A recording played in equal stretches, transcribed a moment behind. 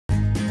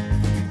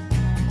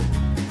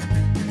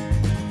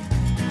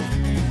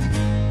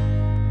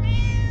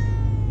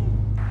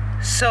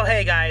So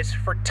hey guys,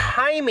 for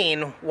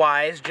timing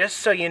wise, just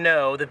so you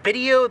know, the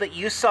video that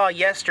you saw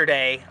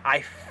yesterday,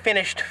 I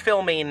finished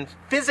filming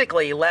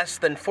physically less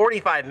than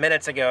 45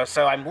 minutes ago,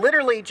 so I'm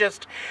literally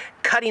just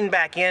cutting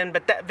back in,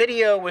 but that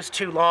video was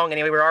too long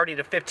anyway. We were already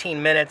to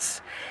 15 minutes,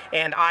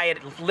 and I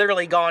had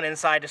literally gone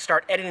inside to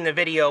start editing the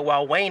video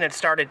while Wayne had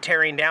started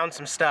tearing down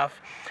some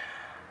stuff.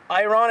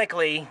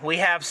 Ironically, we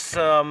have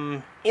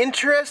some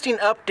interesting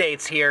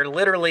updates here,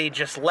 literally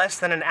just less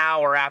than an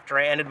hour after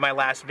I ended my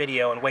last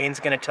video, and Wayne's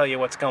going to tell you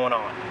what's going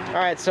on.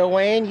 Alright, so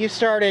Wayne, you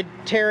started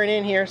tearing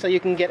in here so you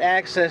can get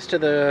access to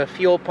the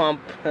fuel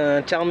pump.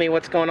 Tell me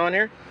what's going on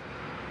here?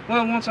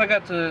 Well, once I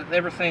got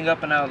everything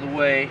up and out of the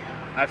way,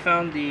 I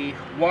found the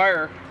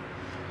wire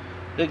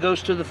that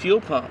goes to the fuel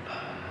pump.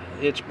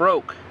 It's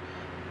broke.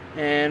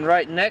 And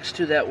right next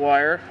to that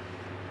wire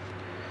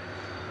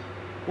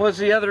was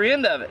the other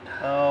end of it.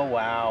 Oh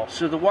wow.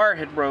 So the wire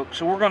had broke.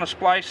 So we're going to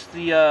splice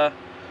the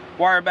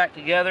wire back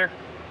together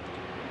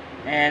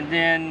and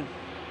then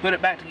put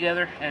it back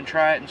together and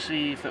try it and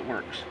see if it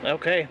works.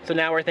 Okay, so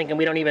now we're thinking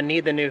we don't even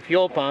need the new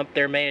fuel pump.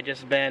 There may have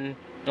just been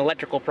an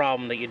electrical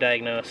problem that you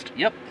diagnosed.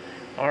 Yep.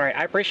 Alright,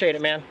 I appreciate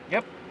it, man.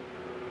 Yep.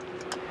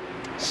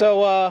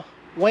 So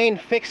Wayne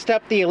fixed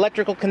up the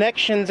electrical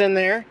connections in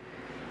there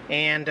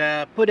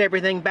and put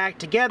everything back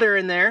together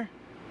in there.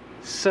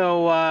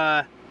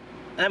 So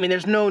I mean,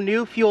 there's no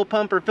new fuel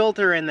pump or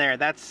filter in there.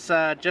 That's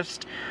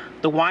just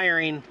the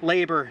wiring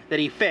labor that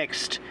he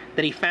fixed,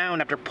 that he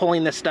found after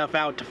pulling this stuff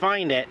out to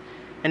find it.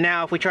 And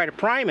now if we try to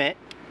prime it,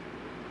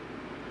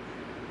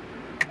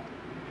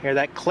 hear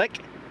that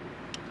click?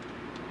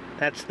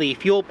 That's the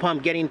fuel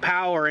pump getting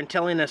power and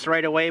telling us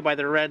right away by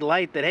the red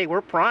light that, hey, we're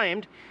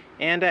primed,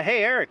 and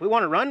hey, Eric, we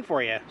want to run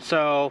for you.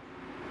 So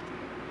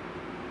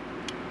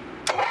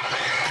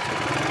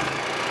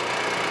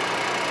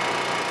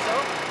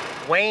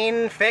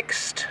Wayne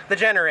fixed the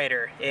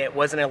generator. It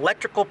was an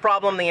electrical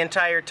problem the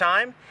entire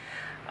time.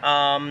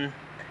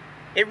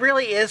 It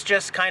really is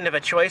just kind of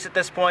a choice at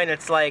this point.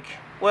 It's like,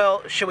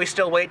 well, should we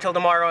still wait till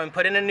tomorrow and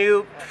put in a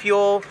new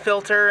fuel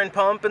filter and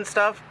pump and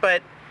stuff?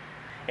 But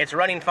it's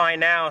running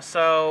fine now,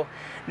 so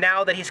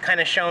now that he's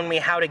kind of shown me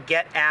how to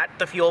get at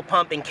the fuel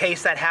pump in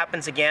case that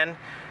happens again,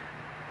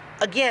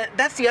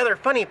 that's the other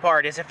funny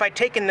part, is if I'd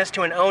taken this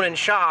to an own-and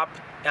shop,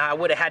 I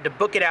would have had to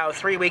book it out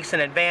 3 weeks in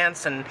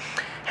advance and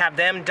have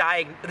them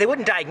they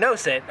wouldn't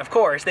diagnose it, of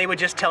course. They would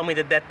just tell me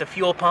that the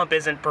fuel pump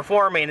isn't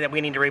performing and that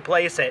we need to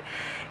replace it.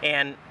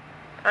 And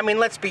I mean,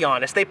 let's be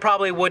honest, they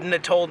probably wouldn't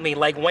have told me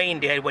like Wayne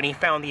did when he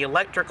found the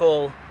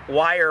electrical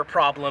wire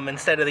problem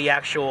instead of the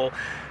actual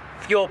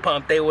fuel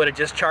pump. They would have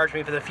just charged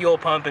me for the fuel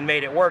pump and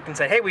made it work and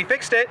said, hey, we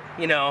fixed it.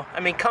 You know,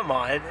 I mean, come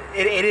on.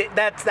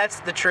 That's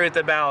the truth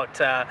about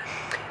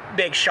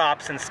big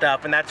shops and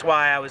stuff, and that's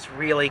why I was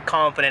really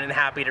confident and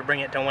happy to bring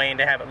it to Wayne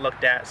to have it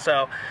looked at.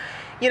 So,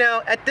 you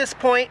know, at this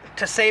point,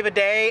 to save a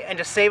day and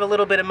to save a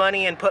little bit of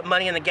money and put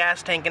money in the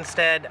gas tank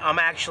instead, I'm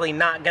actually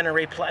not gonna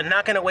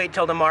wait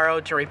till tomorrow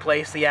to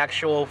replace the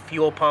actual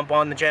fuel pump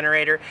on the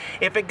generator.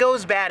 If it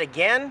goes bad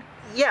again,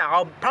 yeah,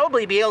 I'll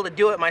probably be able to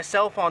do it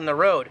myself on the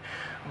road.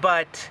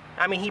 But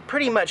I mean, he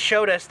pretty much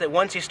showed us that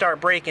once you start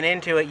breaking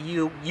into it,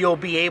 you'll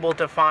be able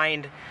to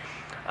find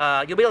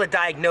you'll be able to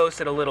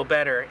diagnose it a little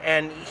better.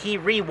 And he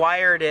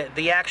rewired it.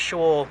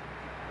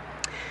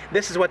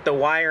 This is what the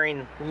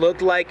wiring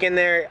looked like in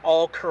there,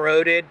 all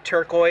corroded,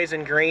 turquoise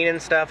and green and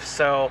stuff.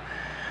 So,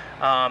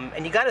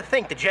 and you got to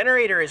think, the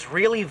generator is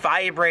really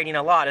vibrating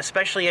a lot,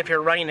 especially if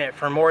you're running it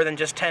for more than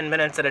just 10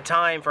 minutes at a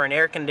time for an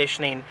air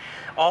conditioning.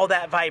 All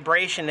that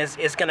vibration is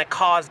going to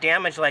cause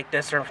damage like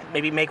this, or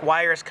maybe make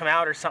wires come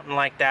out or something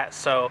like that.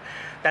 So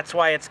that's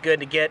why it's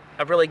good to get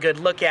a really good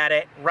look at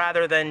it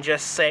rather than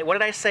just say, what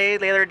did I say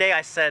the other day?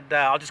 I said,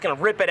 I'm just going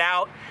to rip it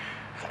out,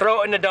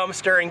 throw it in the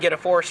dumpster, and get a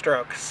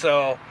 4-stroke.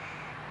 So,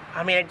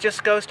 I mean, it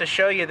just goes to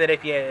show you that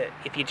if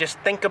you just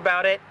think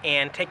about it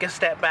and take a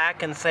step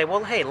back and say,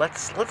 well, hey,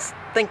 let's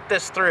think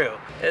this through.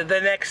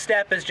 The next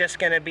step is just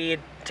going to be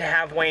to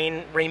have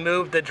Wayne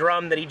remove the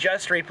drum that he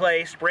just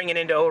replaced, bring it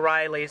into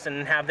O'Reilly's,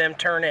 and have them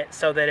turn it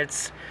so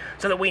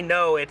that we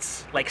know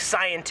it's like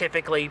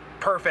scientifically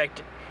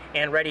perfect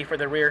and ready for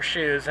the rear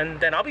shoes. And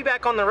then I'll be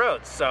back on the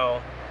road.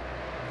 So,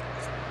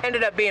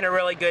 ended up being a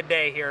really good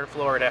day here in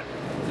Florida.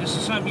 This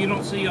is something you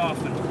don't see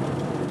often.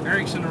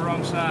 Eric's on the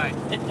wrong side.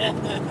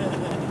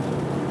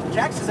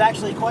 Jax is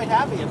actually quite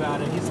happy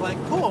about it. He's like,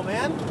 cool,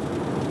 man.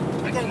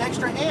 I get an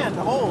extra hand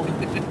to hold.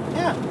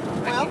 Yeah,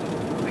 well.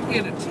 I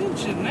get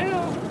attention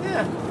now.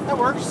 Yeah, that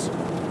works.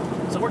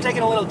 So we're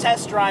taking a little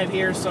test drive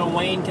here so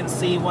Wayne can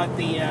see what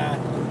the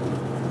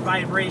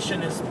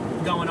vibration is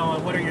going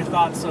on. What are your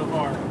thoughts so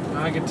far?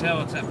 I can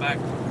tell it's that back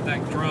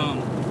drum.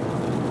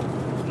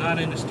 It's not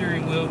in the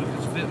steering wheel,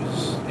 because if it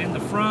was in the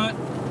front,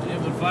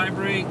 it would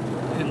vibrate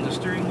in the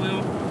steering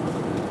wheel.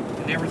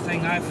 And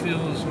everything I feel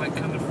is like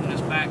coming from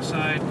this back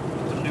side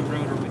with the new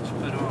rotor we just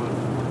put on.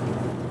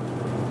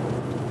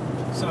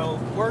 So,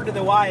 word to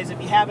the wise,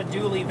 if you have a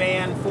dually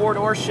van, Ford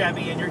or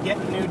Chevy, and you're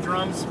getting new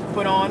drums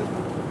put on,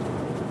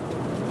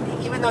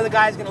 even though the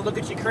guy's going to look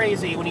at you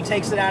crazy when he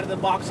takes it out of the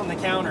box on the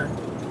counter,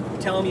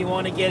 tell them you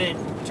want to get it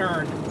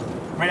turned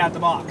right out the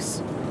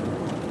box.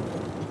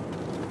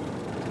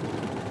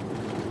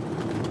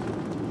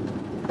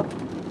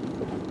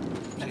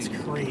 That's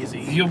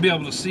crazy. You'll be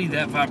able to see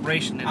that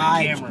vibration in the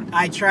camera.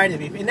 I try to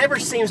be. It never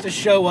seems to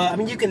show up. I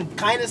mean, you can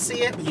kind of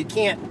see it, but you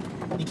can't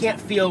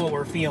feel what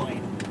we're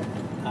feeling.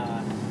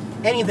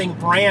 Anything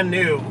brand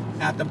new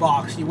at the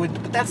box, you would,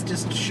 but that's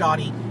just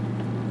shoddy,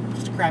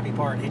 just a crappy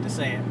part. I hate to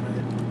say it,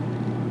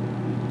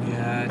 but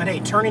yeah. But hey,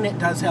 turning it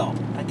does help.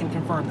 I can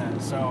confirm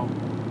that. So,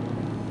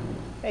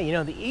 hey, you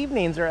know, the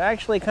evenings are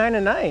actually kind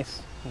of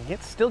nice.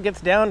 It still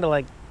gets down to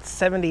like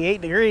 78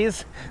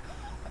 degrees,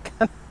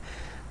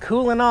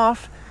 cooling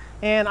off,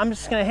 and I'm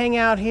just gonna hang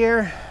out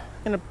here.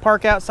 Gonna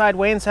park outside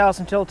Wayne's house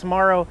until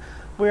tomorrow.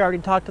 We already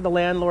talked to the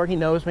landlord. He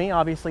knows me.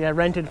 Obviously, I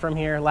rented from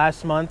here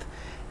last month,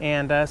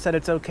 and said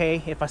it's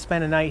okay if I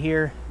spend a night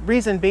here.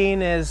 Reason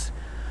being is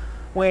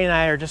Wayne and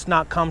I are just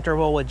not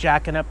comfortable with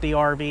jacking up the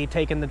RV,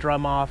 taking the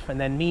drum off, and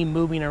then me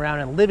moving around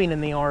and living in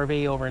the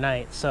RV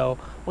overnight. So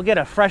we'll get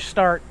a fresh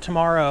start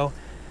tomorrow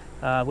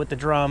with the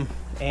drum,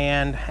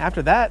 and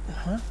after that,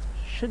 well,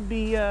 should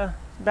be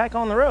back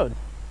on the road.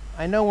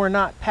 I know we're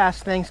not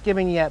past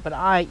Thanksgiving yet,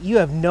 but you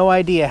have no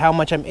idea how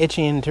much I'm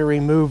itching to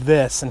remove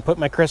this and put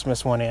my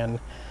Christmas one in.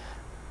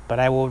 But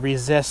I will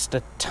resist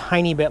a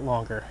tiny bit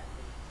longer.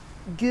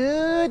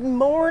 Good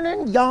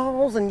morning,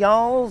 y'alls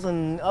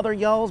and other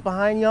y'alls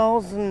behind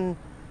y'alls and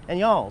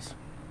y'alls.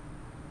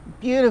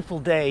 Beautiful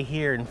day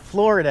here in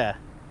Florida.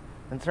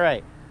 That's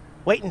right.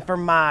 Waiting for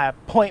my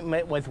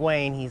appointment with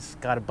Wayne. He's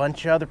got a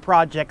bunch of other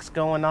projects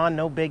going on.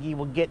 No biggie.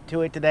 We'll get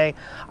to it today.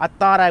 I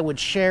thought I would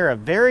share a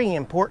very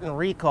important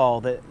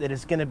recall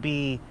that's going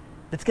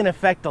to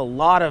affect a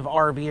lot of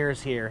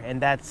RVers here,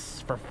 and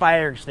that's for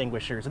fire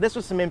extinguishers. And this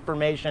was some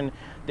information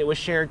that was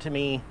shared to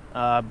me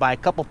by a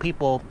couple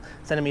people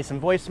sending me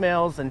some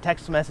voicemails and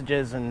text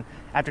messages, and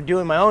after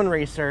doing my own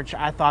research,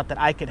 I thought that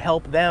I could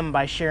help them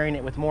by sharing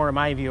it with more of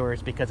my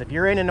viewers, because if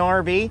you're in an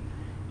RV,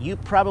 you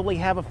probably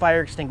have a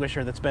fire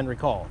extinguisher that's been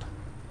recalled.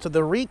 So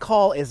the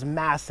recall is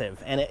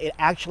massive, and it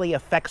actually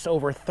affects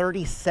over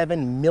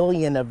 37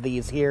 million of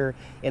these here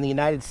in the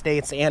United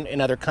States and in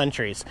other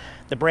countries.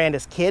 The brand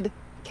is KIDDE,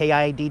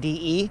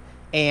 K-I-D-D-E,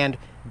 and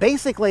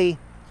basically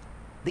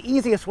the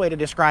easiest way to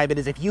describe it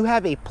is if you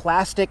have a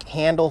plastic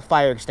handle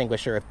fire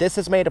extinguisher, if this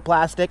is made of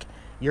plastic,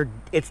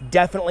 it's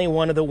definitely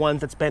one of the ones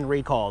that's been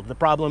recalled. The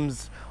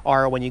problems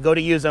are when you go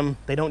to use them,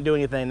 they don't do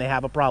anything, they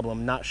have a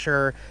problem. Not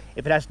sure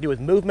if it has to do with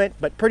movement,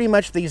 but pretty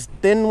much these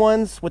thin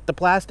ones with the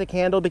plastic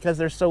handle, because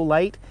they're so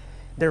light,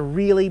 they're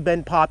really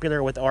been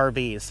popular with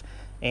RVs.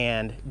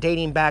 And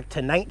dating back to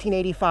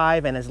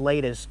 1985 and as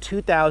late as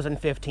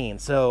 2015.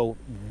 So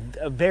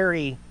a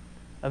very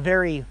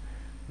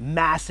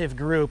massive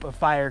group of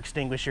fire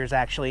extinguishers,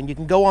 actually. And you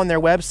can go on their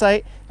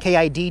website,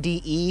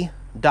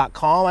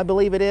 KIDDE.com, I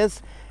believe it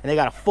is, and they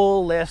got a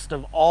full list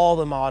of all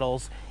the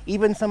models,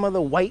 even some of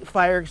the white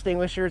fire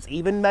extinguishers,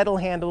 even metal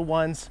handled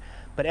ones,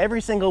 but every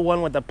single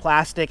one with a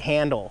plastic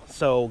handle.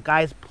 So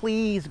guys,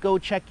 please go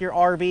check your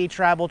RV,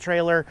 travel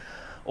trailer,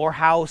 or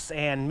house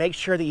and make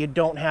sure that you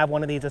don't have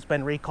one of these that's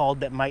been recalled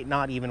that might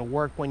not even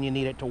work when you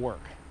need it to work.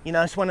 You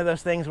know, it's one of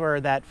those things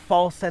where that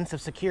false sense of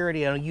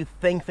security, you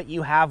think that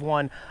you have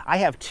one. I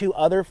have two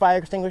other fire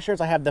extinguishers.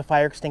 I have the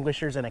fire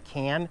extinguishers in a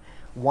can,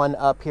 one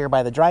up here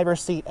by the driver's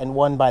seat and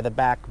one by the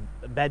back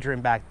bedroom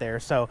back there.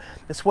 So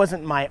this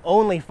wasn't my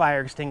only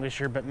fire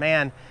extinguisher, but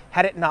man,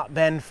 had it not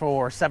been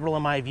for several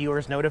of my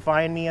viewers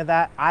notifying me of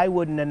that, I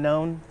wouldn't have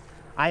known.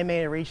 I may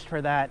have reached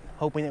for that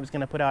hoping it was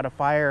going to put out a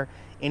fire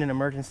in an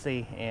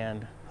emergency,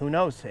 and who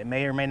knows, it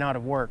may or may not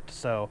have worked.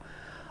 So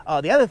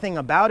the other thing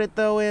about it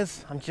though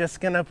is, I'm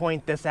just going to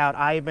point this out,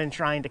 I've been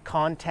trying to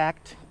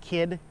contact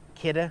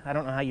KIDDE, I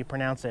don't know how you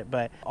pronounce it,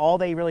 but all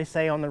they really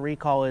say on the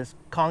recall is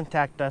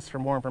contact us for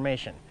more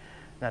information.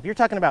 Now if you're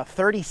talking about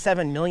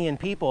 37 million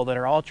people that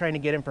are all trying to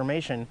get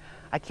information,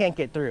 I can't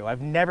get through.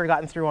 I've never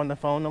gotten through on the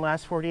phone the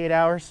last 48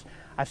 hours.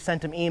 I've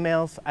sent them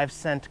emails, I've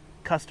sent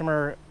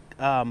customer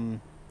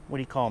what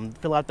do you call them,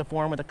 fill out the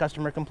form with a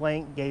customer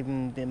complaint, gave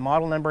them the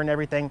model number and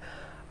everything.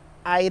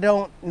 I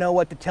don't know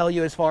what to tell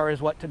you as far as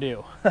what to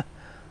do.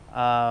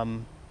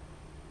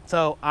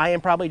 So I am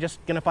probably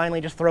just going to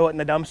finally just throw it in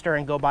the dumpster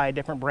and go buy a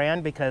different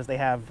brand, because they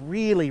have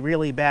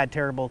really bad,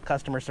 terrible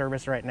customer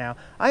service right now.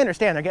 I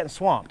understand they're getting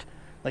swamped.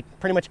 Like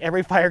pretty much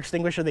every fire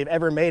extinguisher they've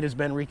ever made has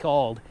been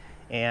recalled,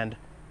 and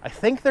I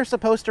think they're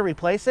supposed to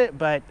replace it,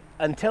 but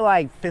until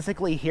I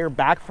physically hear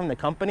back from the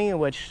company,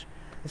 which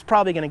is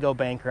probably going to go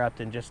bankrupt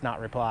and just not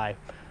reply,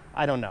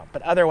 I don't know.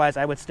 But otherwise,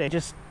 I would stay,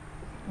 just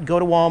go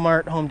to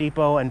Walmart, Home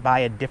Depot, and buy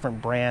a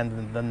different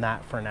brand than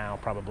that for now,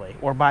 probably,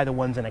 or buy the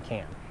ones in a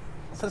can.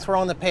 Since we're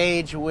on the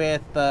page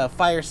with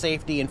fire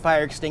safety and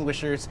fire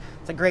extinguishers,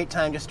 it's a great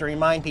time just to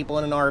remind people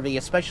in an RV,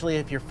 especially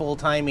if you're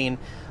full-timing,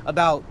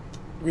 about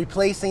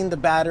replacing the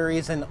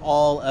batteries in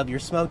all of your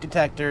smoke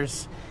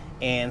detectors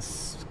and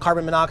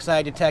carbon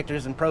monoxide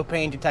detectors and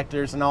propane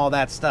detectors and all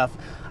that stuff.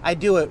 I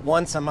do it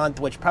once a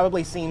month, which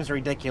probably seems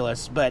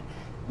ridiculous, but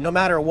no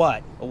matter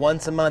what,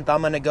 once a month I'm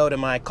going to go to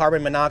my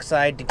carbon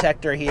monoxide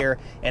detector here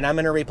and I'm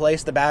going to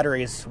replace the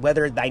batteries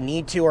whether I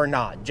need to or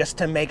not, just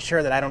to make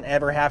sure that I don't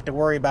ever have to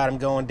worry about them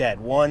going dead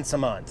once a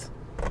month.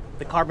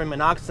 The carbon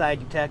monoxide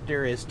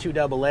detector is 2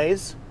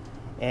 AA's,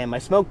 and my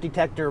smoke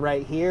detector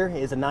right here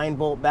is a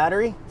 9-volt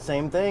battery,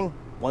 same thing,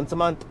 once a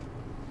month.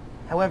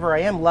 However, I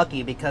am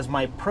lucky because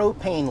my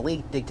propane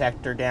leak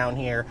detector down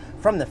here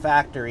from the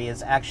factory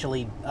is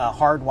actually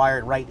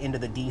hardwired right into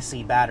the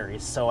DC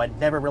batteries, so I'd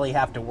never really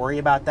have to worry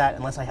about that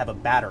unless I have a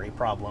battery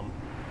problem.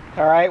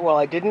 Alright, well,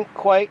 I didn't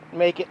quite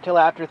make it till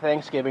after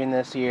Thanksgiving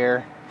this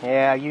year.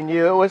 Yeah, you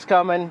knew it was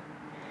coming.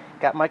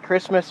 Got my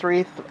Christmas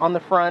wreath on the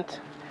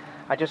front.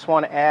 I just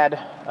want to add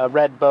a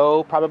red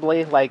bow,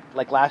 probably,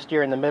 like last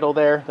year in the middle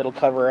there. That'll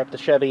cover up the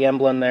Chevy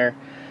emblem there.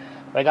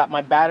 I got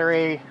my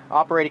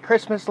battery-operated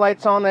Christmas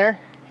lights on there,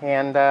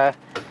 and I'll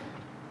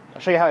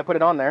show you how I put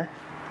it on there.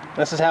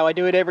 This is how I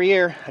do it every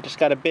year. I just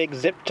got a big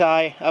zip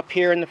tie up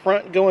here in the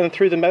front going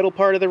through the metal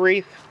part of the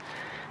wreath,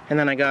 and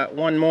then I got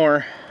one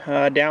more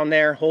down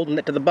there holding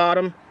it to the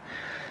bottom.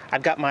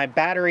 I've got my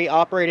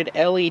battery-operated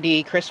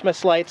LED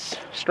Christmas lights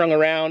strung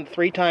around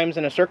 3 times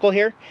in a circle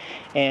here,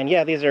 and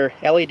yeah, these are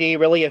LED,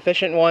 really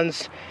efficient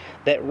ones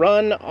that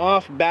run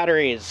off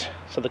batteries.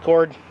 So the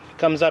cord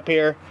comes up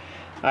here.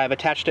 I've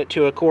attached it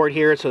to a cord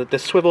here so that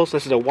this swivels.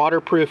 This is a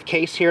waterproof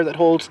case here that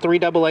holds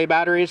 3 AA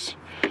batteries.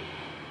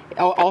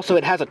 Also,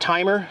 it has a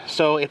timer,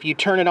 so if you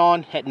turn it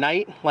on at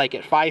night, like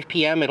at 5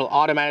 p.m., it'll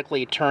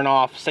automatically turn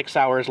off 6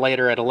 hours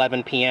later at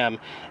 11 p.m.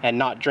 and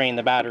not drain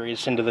the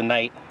batteries into the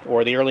night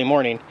or the early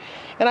morning.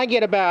 And I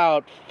get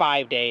about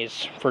 5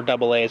 days for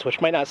AA's, which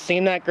might not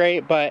seem that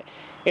great, but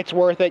it's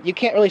worth it. You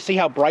can't really see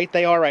how bright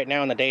they are right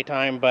now in the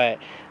daytime, but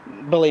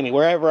believe me,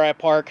 wherever I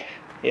park,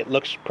 it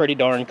looks pretty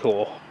darn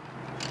cool.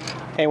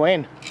 Hey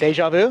Wayne,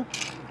 deja vu?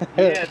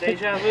 Yeah,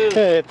 deja vu.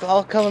 It's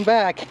all coming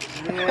back.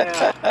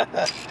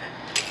 Yeah.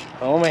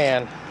 Oh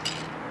man.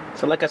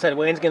 So like I said,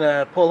 Wayne's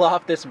gonna pull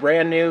off this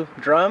brand new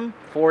drum,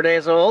 4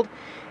 days old,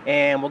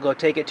 and we'll go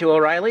take it to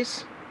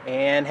O'Reilly's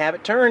and have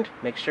it turned.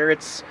 Make sure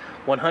it's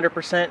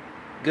 100%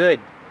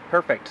 good,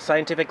 perfect,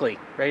 scientifically,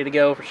 ready to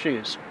go for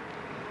shoes.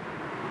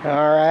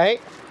 All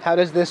right, how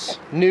does this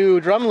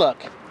new drum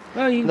look?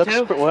 Well, you can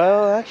tell.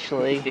 Well,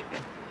 actually,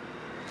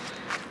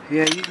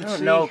 yeah, you can see. I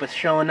don't know if it's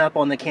showing up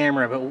on the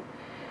camera, but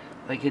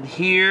like in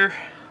here,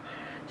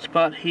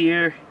 spot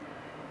here,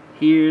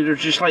 here,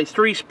 there's just like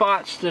 3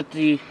 spots that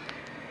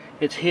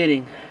it's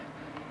hitting.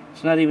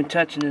 It's not even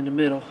touching in the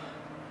middle.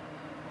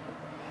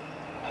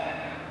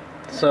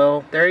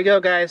 So there you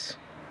go, guys.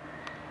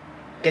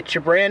 Get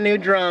your brand new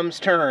drums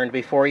turned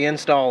before you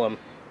install them.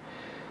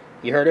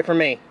 You heard it from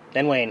me,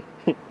 then Wayne.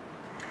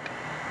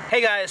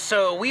 Hey guys,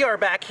 so we are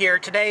back here.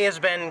 Today has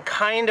been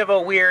kind of a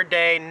weird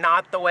day,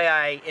 not the way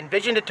I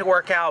envisioned it to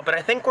work out, but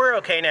I think we're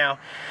okay now.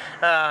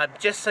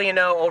 Just so you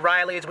know,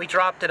 O'Reilly's, we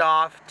dropped it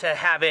off to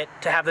have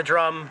the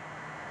drum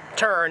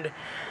turned,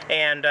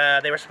 and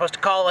they were supposed to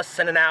call us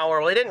in an hour.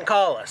 Well, they didn't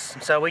call us,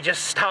 so we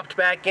just stopped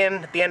back in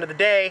at the end of the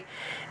day,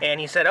 and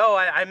he said, oh,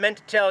 I meant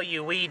to tell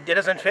you, it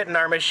doesn't fit in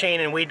our machine,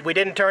 and we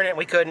didn't turn it,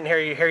 we couldn't, here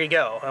you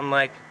go. I'm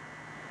like,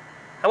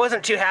 I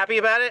wasn't too happy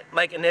about it,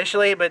 like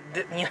initially, but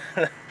you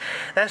know,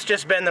 that's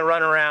just been the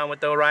runaround with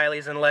the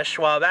O'Reilly's and Les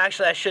Schwab.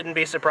 Actually, I shouldn't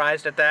be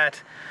surprised at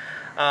that.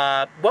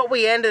 What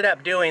we ended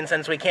up doing,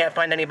 since we can't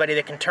find anybody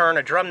that can turn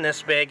a drum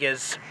this big,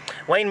 is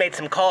Wayne made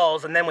some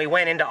calls, and then we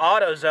went into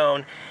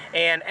AutoZone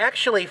and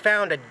actually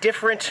found a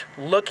different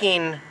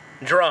looking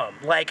drum.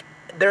 Like,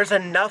 there's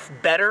enough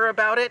better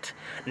about it,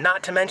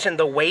 not to mention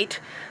the weight.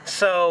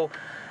 So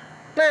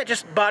I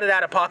just bought it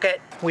out of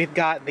pocket. We've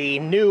got the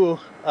new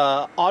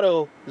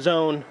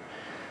AutoZone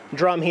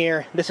drum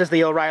here. This is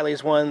the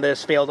O'Reilly's one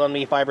that's failed on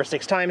me 5 or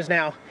 6 times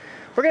now.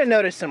 We're going to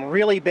notice some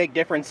really big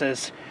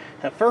differences.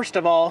 First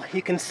of all,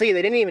 you can see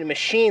they didn't even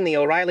machine the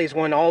O'Reilly's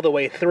one all the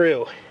way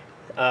through.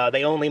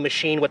 They only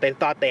machined what they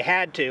thought they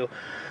had to.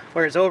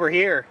 Whereas over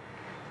here,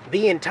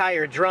 the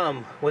entire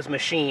drum was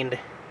machined.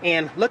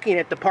 And looking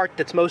at the part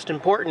that's most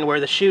important, where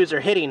the shoes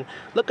are hitting,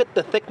 look at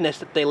the thickness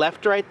that they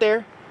left right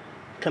there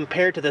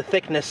compared to the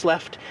thickness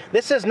left.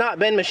 This has not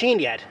been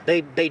machined yet.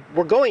 They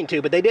were going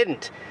to, but they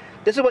didn't.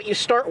 This is what you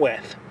start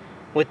with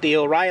the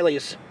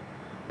O'Reilly's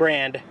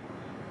brand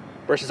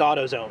versus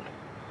AutoZone.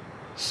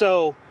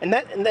 So, and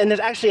there's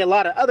actually a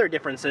lot of other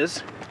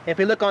differences. If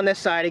you look on this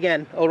side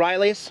again,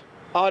 O'Reilly's,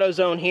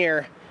 AutoZone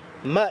here,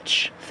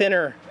 much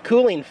thinner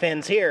cooling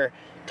fins here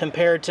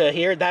compared to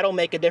here. That'll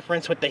make a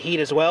difference with the heat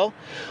as well.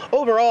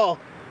 Overall,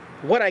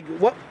 what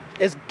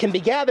can be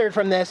gathered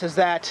from this is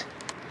that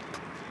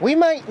we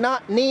might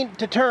not need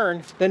to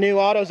turn the new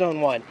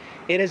AutoZone one.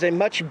 It is a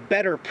much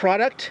better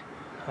product.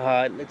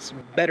 It's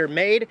better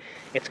made.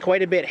 It's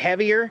quite a bit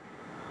heavier.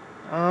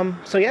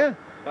 So yeah.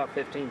 About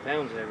 15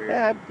 pounds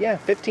heavier. Yeah,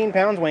 15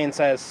 pounds, Wayne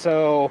says.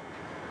 So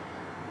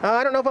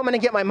I don't know if I'm going to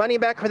get my money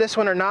back for this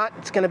one or not.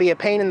 It's going to be a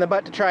pain in the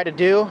butt to try to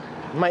do.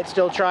 Might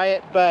still try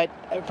it, but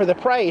for the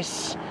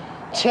price,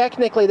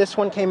 technically this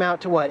one came out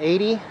to what,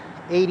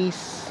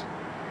 86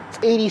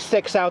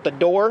 out the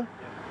door.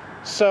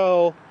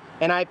 So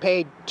And I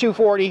paid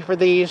 $240 for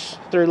these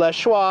through Les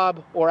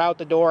Schwab, or out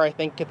the door I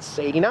think it's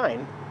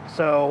 $89.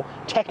 So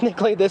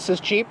technically this is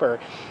cheaper.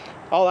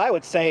 All I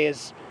would say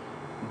is,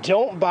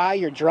 don't buy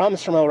your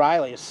drums from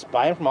O'Reilly's.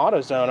 Buy them from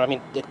AutoZone. I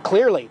mean,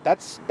 clearly,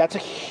 that's a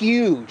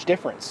huge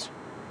difference.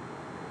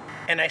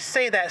 And I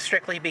say that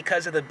strictly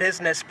because of the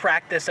business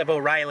practice of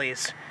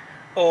O'Reilly's,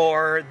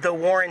 or the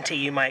warranty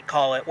you might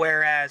call it,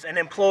 whereas an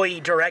employee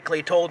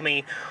directly told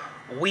me,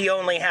 we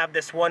only have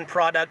this one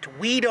product,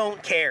 we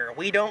don't care.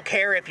 We don't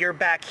care if you're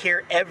back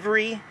here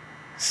every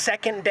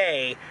second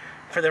day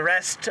for the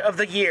rest of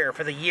the year,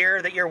 for the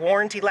year that your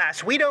warranty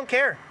lasts. We don't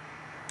care.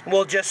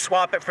 We'll just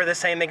swap it for the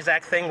same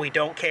exact thing. We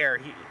don't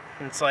care.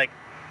 It's like,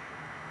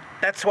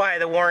 that's why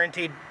the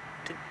warranty,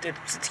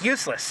 it's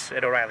useless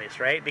at O'Reilly's,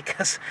 right?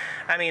 Because,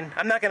 I mean,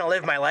 I'm not going to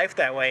live my life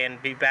that way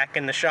and be back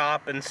in the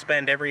shop and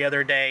spend every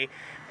other day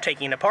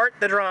taking apart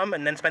the drum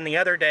and then spend the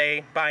other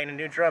day buying a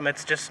new drum.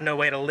 It's just no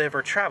way to live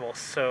or travel.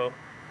 So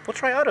we'll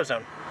try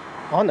AutoZone.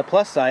 On the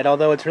plus side,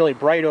 although it's really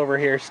bright over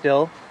here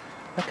still,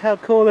 look how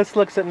cool this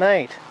looks at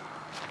night.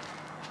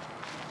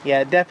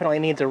 Yeah, it definitely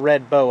needs a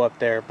red bow up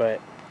there,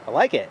 but I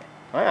like it.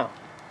 Wow.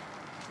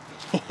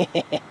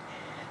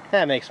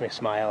 That makes me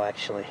smile,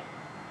 actually.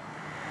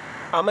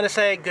 I'm going to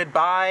say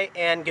goodbye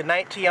and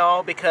goodnight to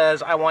y'all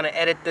because I want to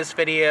edit this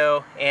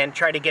video and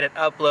try to get it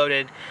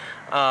uploaded.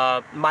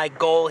 My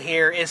goal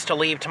here is to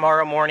leave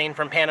tomorrow morning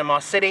from Panama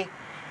City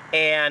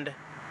and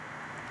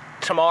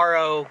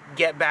tomorrow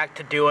get back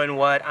to doing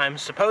what I'm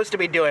supposed to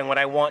be doing, what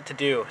I want to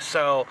do.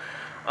 So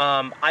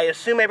I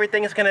assume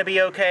everything is going to be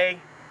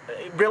okay.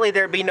 Really,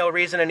 there'd be no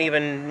reason in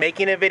even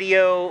making a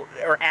video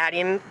or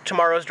adding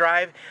tomorrow's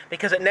drive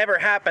because it never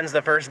happens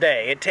the first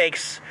day. It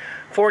takes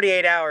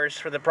 48 hours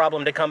for the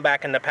problem to come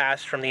back in the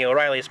past from the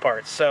O'Reilly's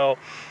parts. So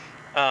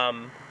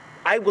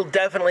I will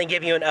definitely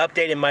give you an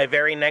update in my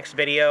very next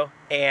video,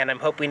 and I'm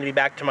hoping to be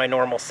back to my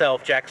normal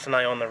self, Jackson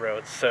and I on the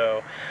road.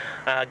 So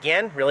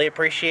again, really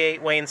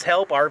appreciate Wayne's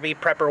help, RV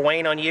Prepper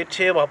Wayne on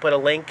YouTube. I'll put a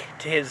link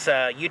to his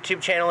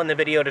YouTube channel in the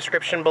video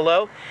description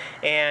below.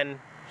 And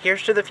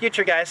here's to the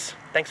future, guys.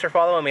 Thanks for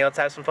following me. Let's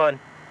have some fun.